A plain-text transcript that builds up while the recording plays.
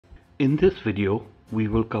In this video, we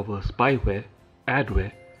will cover spyware,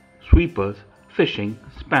 adware, sweepers, phishing,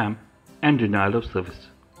 spam, and denial of service.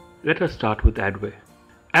 Let us start with adware.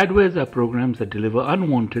 Adwares are programs that deliver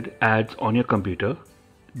unwanted ads on your computer,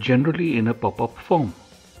 generally in a pop-up form.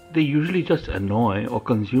 They usually just annoy or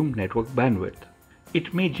consume network bandwidth.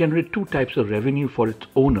 It may generate two types of revenue for its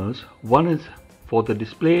owners. One is for the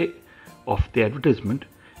display of the advertisement,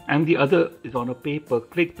 and the other is on a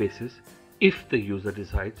pay-per-click basis if the user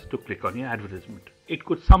decides to click on your advertisement. It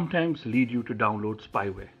could sometimes lead you to download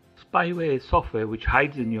spyware. Spyware is software which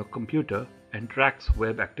hides in your computer and tracks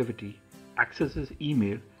web activity, accesses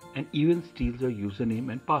email, and even steals your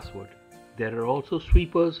username and password. There are also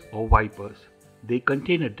sweepers or wipers. They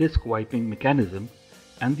contain a disk wiping mechanism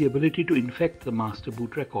and the ability to infect the master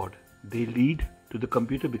boot record. They lead to the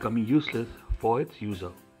computer becoming useless for its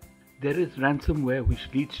user. There is ransomware, which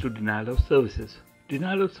leads to denial of services.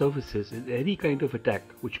 Denial of services is any kind of attack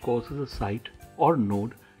which causes a site or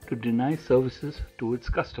node to deny services to its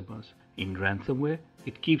customers. In ransomware,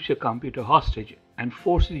 it keeps your computer hostage and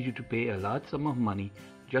forces you to pay a large sum of money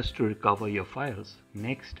just to recover your files.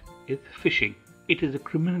 Next is phishing. It is a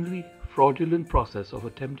criminally fraudulent process of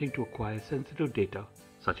attempting to acquire sensitive data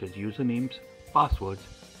such as usernames, passwords,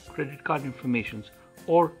 credit card information,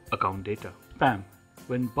 or account data. Spam.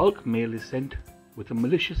 When bulk mail is sent with a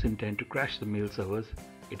malicious intent to crash the mail servers,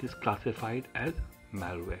 it is classified as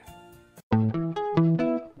malware.